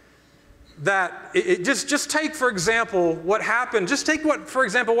that just take, for example, what happened. Just take, for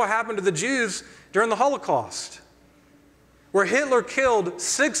example, what happened to the Jews during the Holocaust, where Hitler killed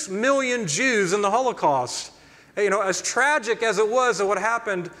 6 million Jews in the Holocaust. You know, as tragic as it was what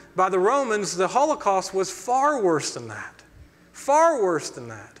happened by the Romans, the Holocaust was far worse than that. Far worse than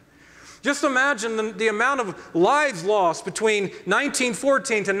that. Just imagine the amount of lives lost between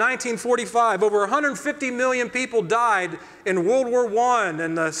 1914 to 1945. Over 150 million people died in World War I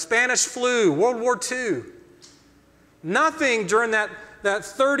and the Spanish flu, World War II. Nothing during that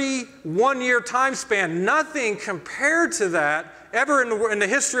 31-year time span, nothing compared to that ever in the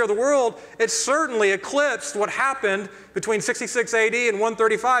history of the world. It certainly eclipsed what happened between 66 AD and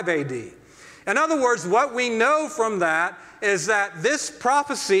 135 AD. In other words, what we know from that is that this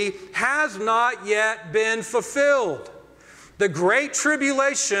prophecy has not yet been fulfilled. The Great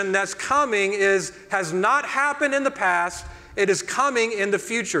Tribulation that's coming has not happened in the past. It is coming in the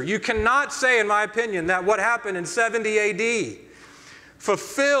future. You cannot say, in my opinion, that what happened in 70 AD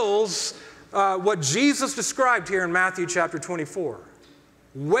fulfills what Jesus described here in Matthew chapter 24.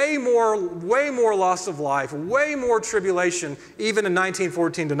 Way more loss of life, way more tribulation, even in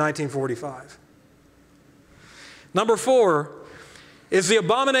 1914 to 1945. Number 4 is the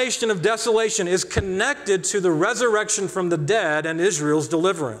abomination of desolation is connected to the resurrection from the dead and Israel's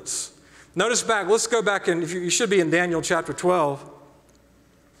deliverance. Notice back, let's go back, and you should be in Daniel chapter 12.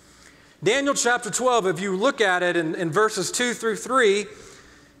 Daniel chapter 12, if you look at it in verses 2 through 3,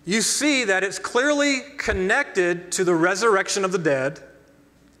 you see that it's clearly connected to the resurrection of the dead.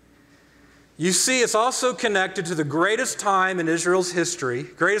 You see it's also connected to the greatest time in Israel's history,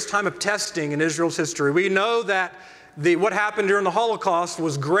 greatest time of testing in Israel's history. We know that what happened during the Holocaust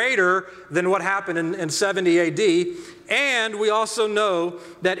was greater than what happened in 70 AD. And we also know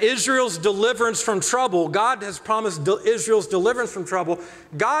that Israel's deliverance from trouble, God has promised Israel's deliverance from trouble.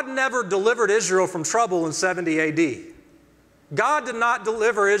 God never delivered Israel from trouble in 70 AD. God did not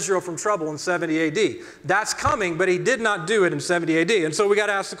deliver Israel from trouble in 70 AD. That's coming, but he did not do it in 70 AD. And so we got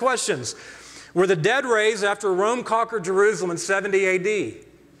to ask the questions. Were the dead raised after Rome conquered Jerusalem in 70 AD?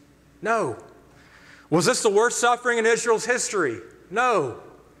 No. Was this the worst suffering in Israel's history? No.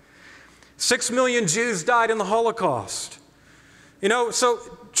 6 million Jews died in the Holocaust. You know, so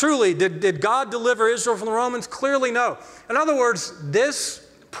truly, did God deliver Israel from the Romans? Clearly no. In other words, this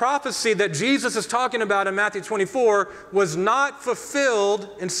prophecy that Jesus is talking about in Matthew 24 was not fulfilled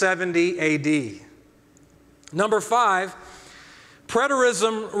in 70 AD. Number 5,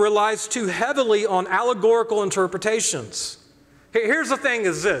 preterism relies too heavily on allegorical interpretations. Here's the thing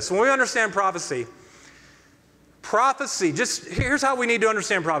is this. When we understand prophecy, here's how we need to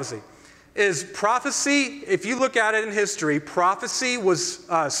understand prophecy. Prophecy, if you look at it in history, prophecy was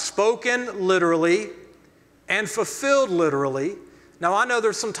spoken literally and fulfilled literally. Now, I know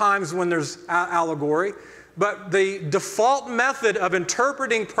there's some times when there's allegory, but the default method of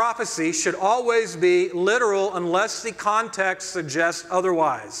interpreting prophecy should always be literal unless the context suggests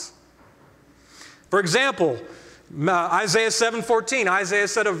otherwise. For example, Isaiah 7:14, Isaiah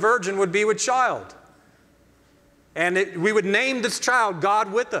said a virgin would be with child. And we would name this child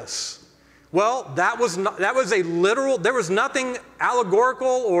God with us. Well, that was a literal, there was nothing allegorical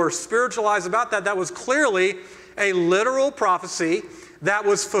or spiritualized about that. That was clearly a literal prophecy that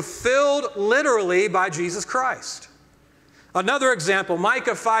was fulfilled literally by Jesus Christ. Another example,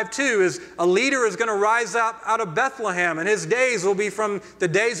 Micah 5:2 is a leader is going to rise up out of Bethlehem, and his days will be from the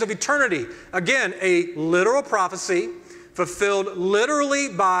days of eternity. Again, a literal prophecy fulfilled literally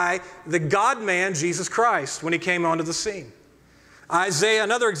by the God-man, Jesus Christ, when he came onto the scene.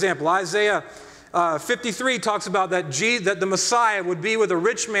 Another example, Isaiah 53 talks about that the Messiah would be with a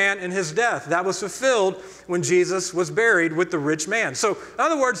rich man in his death. That was fulfilled when Jesus was buried with the rich man. So, in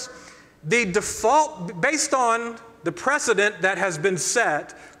other words, the default, based on the precedent that has been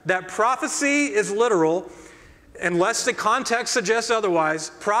set, that prophecy is literal unless the context suggests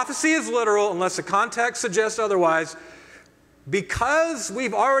otherwise. Prophecy is literal unless the context suggests otherwise. Because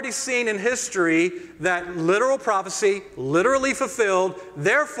we've already seen in history that literal prophecy, literally fulfilled,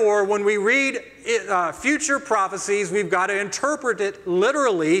 therefore, when we read future prophecies, we've got to interpret it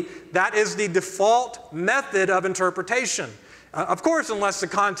literally. That is the default method of interpretation. Of course, unless the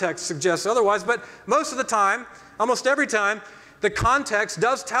context suggests otherwise, but most of the time, almost every time, the context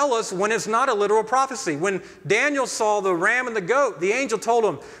does tell us when it's not a literal prophecy. When Daniel saw the ram and the goat, the angel told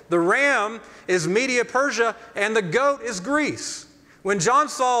him, the ram is Media Persia and the goat is Greece. When John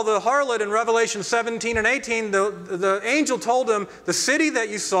saw the harlot in Revelation 17 and 18, the angel told him, the city that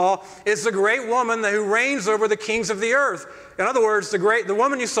you saw is the great woman who reigns over the kings of the earth. In other words, the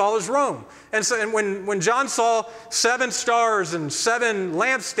woman you saw is Rome. And when John saw 7 stars and 7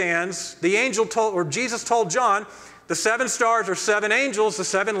 lampstands, Jesus told John, the 7 stars are 7 angels, the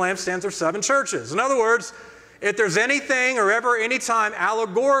 7 lampstands are 7 churches. In other words, if there's anything or ever any time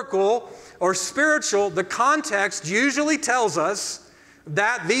allegorical or spiritual, the context usually tells us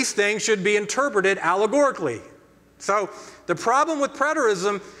that these things should be interpreted allegorically. So the problem with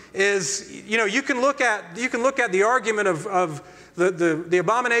preterism is, you can look at the argument of the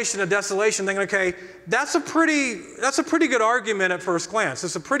abomination of desolation, thinking, okay, that's a pretty good argument at first glance.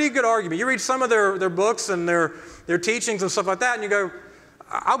 It's a pretty good argument. You read some of their books and their teachings and stuff like that, and you go,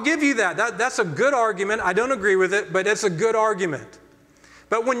 I'll give you that. That's a good argument. I don't agree with it, but it's a good argument.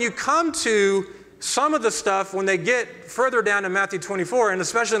 But when you come to some of the stuff, when they get further down in Matthew 24, and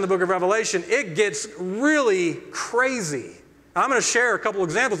especially in the book of Revelation, it gets really crazy. I'm going to share a couple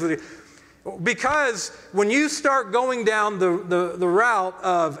examples with you. Because when you start going down the route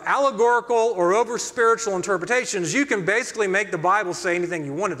of allegorical or over-spiritual interpretations, you can basically make the Bible say anything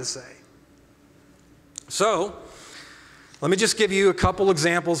you want it to say. So, let me just give you a couple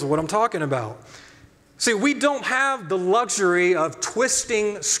examples of what I'm talking about. See, we don't have the luxury of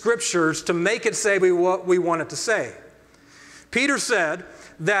twisting scriptures to make it say what we want it to say. Peter said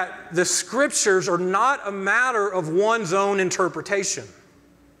that the scriptures are not a matter of one's own interpretation.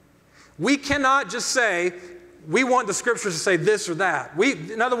 We cannot just say, we want the scriptures to say this or that.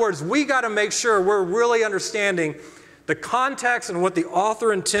 In other words, we got to make sure we're really understanding the context and what the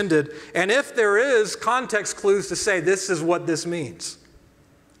author intended, and if there is context clues to say this is what this means.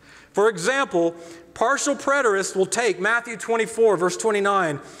 For example, partial preterists will take Matthew 24, verse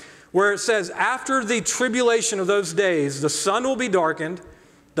 29, where it says, after the tribulation of those days, the sun will be darkened,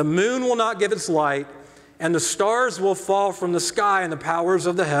 the moon will not give its light, and the stars will fall from the sky, and the powers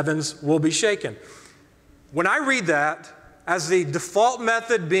of the heavens will be shaken. When I read that, as the default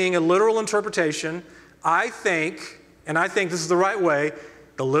method being a literal interpretation, I think this is the right way,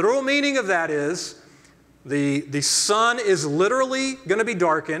 the literal meaning of that is the sun is literally going to be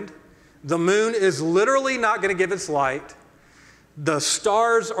darkened, the moon is literally not going to give its light, the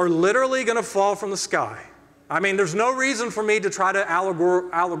stars are literally going to fall from the sky. I mean, there's no reason for me to try to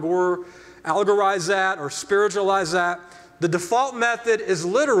allegorize that or spiritualize that. The default method is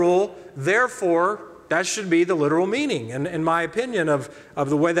literal, therefore, that should be the literal meaning, in my opinion, of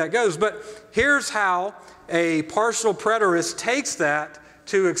the way that goes. But here's how a partial preterist takes that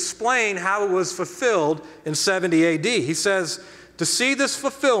to explain how it was fulfilled in 70 AD. He says, to see this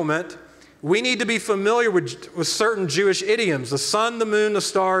fulfillment, we need to be familiar with certain Jewish idioms. The sun, the moon, the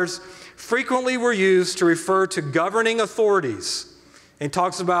stars frequently were used to refer to governing authorities. And he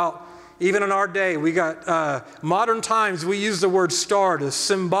talks about, even in our day, we got modern times, we use the word star to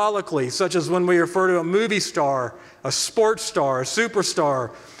symbolically, such as when we refer to a movie star, a sports star, a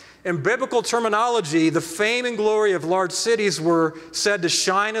superstar. In biblical terminology, the fame and glory of large cities were said to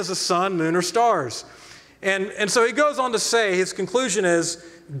shine as the sun, moon, or stars. And so he goes on to say, his conclusion is,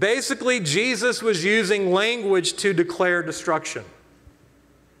 basically Jesus was using language to declare destruction.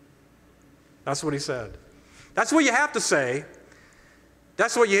 That's what he said. That's what you have to say.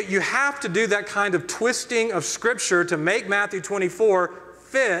 That's what you have to do, that kind of twisting of Scripture to make Matthew 24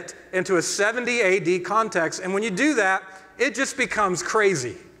 fit into a 70 AD context. And when you do that, it just becomes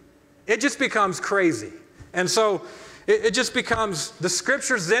crazy. It just becomes crazy. And so it just becomes, the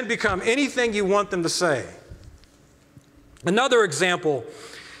Scriptures then become anything you want them to say. Another example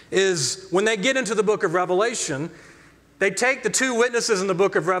is when they get into the book of Revelation, they take the two witnesses in the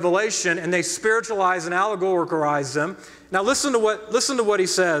book of Revelation and they spiritualize and allegorize them. Now listen to what he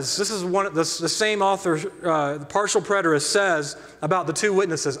says. This is the same author, the partial preterist, says about the two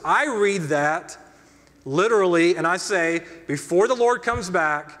witnesses. I read that literally and I say, before the Lord comes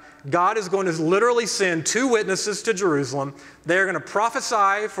back, God is going to literally send two witnesses to Jerusalem. They're going to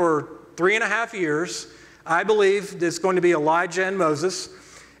prophesy for 3.5 years. I believe it's going to be Elijah and Moses.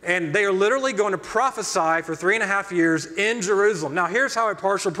 And they are literally going to prophesy for 3.5 years in Jerusalem. Now, here's how a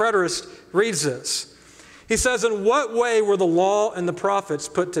partial preterist reads this. He says, in what way were the law and the prophets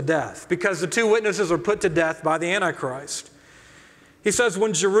put to death? Because the two witnesses are put to death by the Antichrist. He says,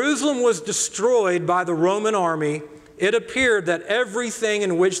 when Jerusalem was destroyed by the Roman army, it appeared that everything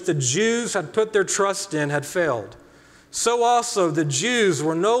in which the Jews had put their trust in had failed. So also the Jews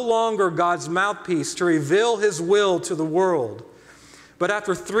were no longer God's mouthpiece to reveal His will to the world. But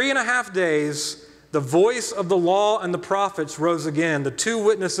after 3.5 days, the voice of the law and the prophets rose again. The two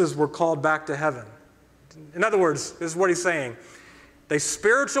witnesses were called back to heaven. In other words, this is what he's saying. They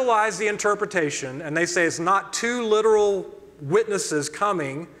spiritualize the interpretation, and they say it's not two literal witnesses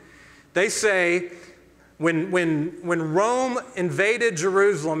coming. They say when Rome invaded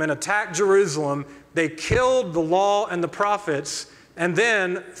Jerusalem and attacked Jerusalem, they killed the law and the prophets. And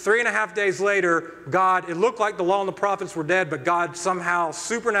then 3.5 days later, it looked like the law and the prophets were dead, but God somehow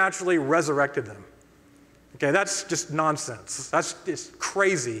supernaturally resurrected them. Okay, that's just nonsense. That's just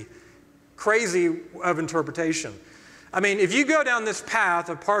crazy of interpretation. I mean, if you go down this path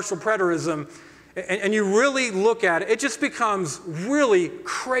of partial preterism and you really look at it, it just becomes really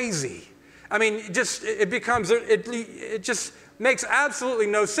crazy. I mean, it just makes absolutely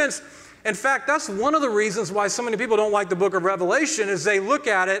no sense. In fact, that's one of the reasons why so many people don't like the book of Revelation is they look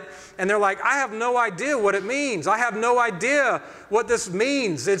at it and they're like, I have no idea what it means. I have no idea what this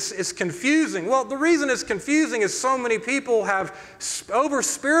means. It's confusing. Well, the reason it's confusing is so many people have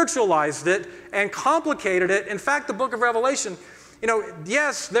over-spiritualized it and complicated it. In fact, the book of Revelation,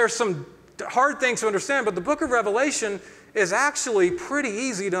 yes, there's some hard things to understand, but the book of Revelation is actually pretty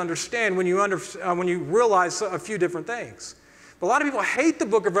easy to understand when you realize a few different things. But a lot of people hate the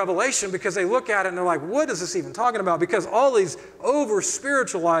book of Revelation because they look at it and they're like, what is this even talking about? Because all these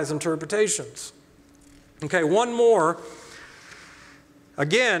over-spiritualized interpretations. Okay, one more.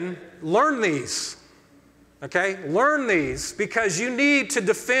 Again, learn these. Okay, learn these because you need to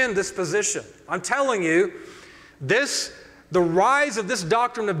defend this position. I'm telling you, the rise of this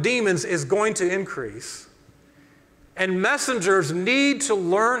doctrine of demons is going to increase. And messengers need to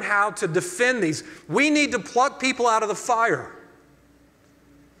learn how to defend these. We need to pluck people out of the fire.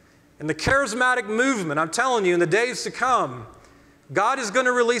 And the charismatic movement, I'm telling you, in the days to come, God is going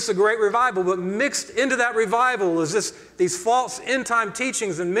to release a great revival, but mixed into that revival is these false end-time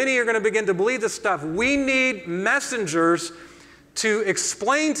teachings, and many are going to begin to believe this stuff. We need messengers to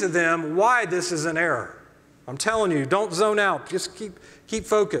explain to them why this is an error. I'm telling you, don't zone out. Just keep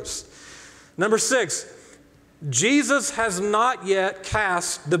focused. Number 6, Jesus has not yet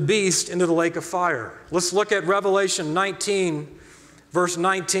cast the beast into the lake of fire. Let's look at Revelation 19, verse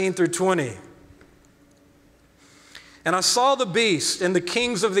 19 through 20. And I saw the beast and the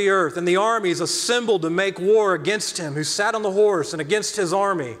kings of the earth and the armies assembled to make war against him who sat on the horse and against his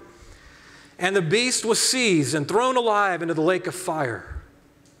army. And the beast was seized and thrown alive into the lake of fire.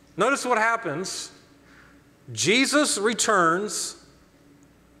 Notice what happens. Jesus returns,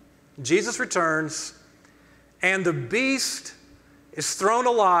 and the beast is thrown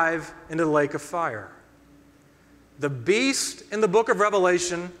alive into the lake of fire. The beast in the book of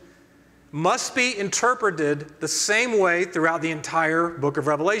Revelation must be interpreted the same way throughout the entire book of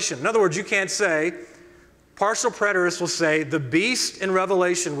Revelation. In other words, you can't say, partial preterists will say, the beast in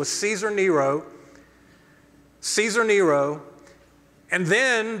Revelation was Caesar Nero, and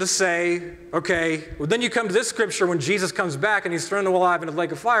then to say, okay, well then you come to this scripture when Jesus comes back and he's thrown alive into the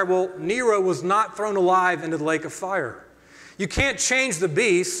lake of fire. Well, Nero was not thrown alive into the lake of fire. You can't change the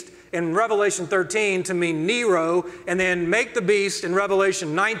beast in Revelation 13 to mean Nero, and then make the beast in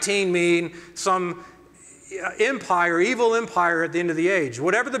Revelation 19 mean some empire, evil empire at the end of the age.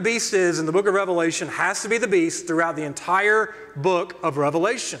 Whatever the beast is in the book of Revelation has to be the beast throughout the entire book of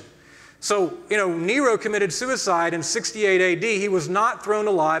Revelation. So, Nero committed suicide in 68 AD. He was not thrown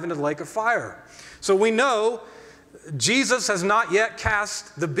alive into the lake of fire. So we know Jesus has not yet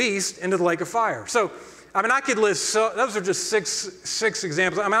cast the beast into the lake of fire. So, I could list, those are just six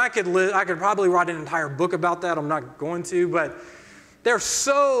examples. I could probably write an entire book about that. I'm not going to, but there are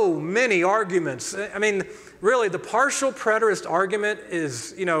so many arguments. Really, the partial preterist argument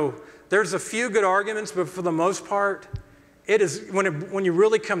is, there's a few good arguments, but for the most part, it is, when you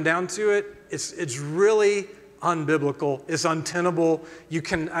really come down to it, it's really unbiblical. It's untenable. You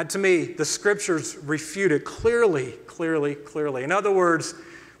can, to me, the scriptures refute it clearly. In other words,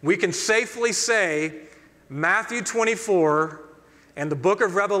 we can safely say Matthew 24 and the book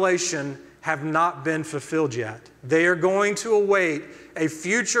of Revelation have not been fulfilled yet. They are going to await a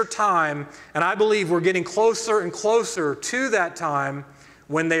future time, and I believe we're getting closer and closer to that time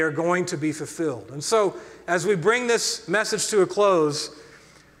when they are going to be fulfilled. And so, as we bring this message to a close,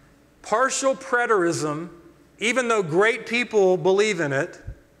 partial preterism, even though great people believe in it,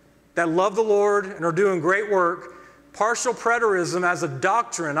 that love the Lord and are doing great work, partial preterism as a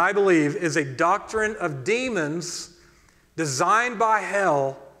doctrine, I believe, is a doctrine of demons designed by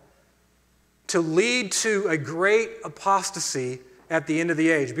hell to lead to a great apostasy at the end of the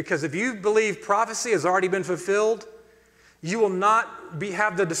age. Because if you believe prophecy has already been fulfilled, you will not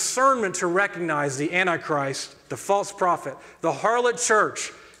have the discernment to recognize the Antichrist, the false prophet, the harlot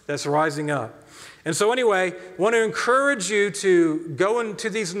church that's rising up. And so anyway, I want to encourage you to go into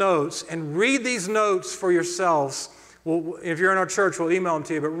these notes and read these notes for yourselves. Well, if you're in our church, we'll email them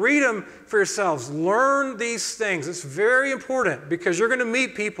to you, but read them for yourselves. Learn these things. It's very important because you're going to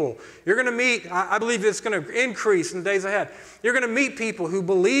meet people. You're going to meet, I believe it's going to increase in the days ahead. You're going to meet people who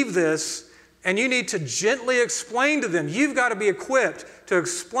believe this, and you need to gently explain to them. You've got to be equipped to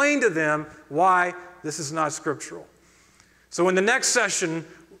explain to them why this is not scriptural. So in the next session,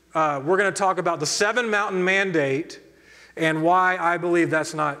 we're going to talk about the 7 mountain mandate and why I believe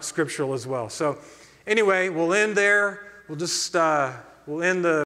that's not scriptural as well. So anyway, we'll end there. We'll end the